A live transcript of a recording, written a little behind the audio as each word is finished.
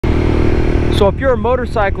So if you're a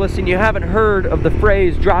motorcyclist and you haven't heard of the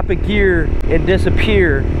phrase drop a gear and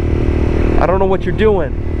disappear, I don't know what you're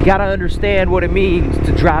doing. You gotta understand what it means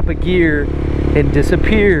to drop a gear and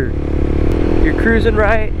disappear. You're cruising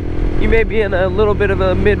right, you may be in a little bit of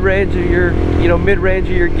a mid-range of your, mid-range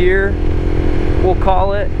of your gear, we'll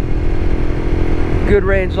call it. Good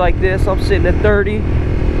range like this, I'm sitting at 30.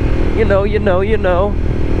 You know.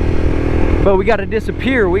 But we gotta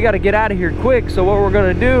disappear, we gotta get out of here quick. So what we're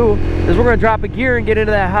gonna do is we're gonna drop a gear and get into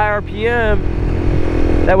that high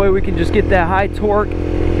RPM. That way we can just get that high torque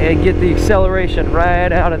and get the acceleration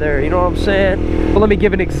right out of there, you know what I'm saying? But let me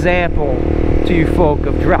give an example to you folk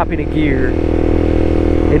of dropping a gear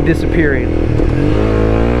and disappearing.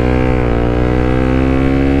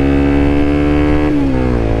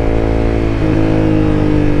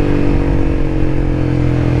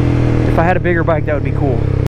 If I had a bigger bike, that would be cool.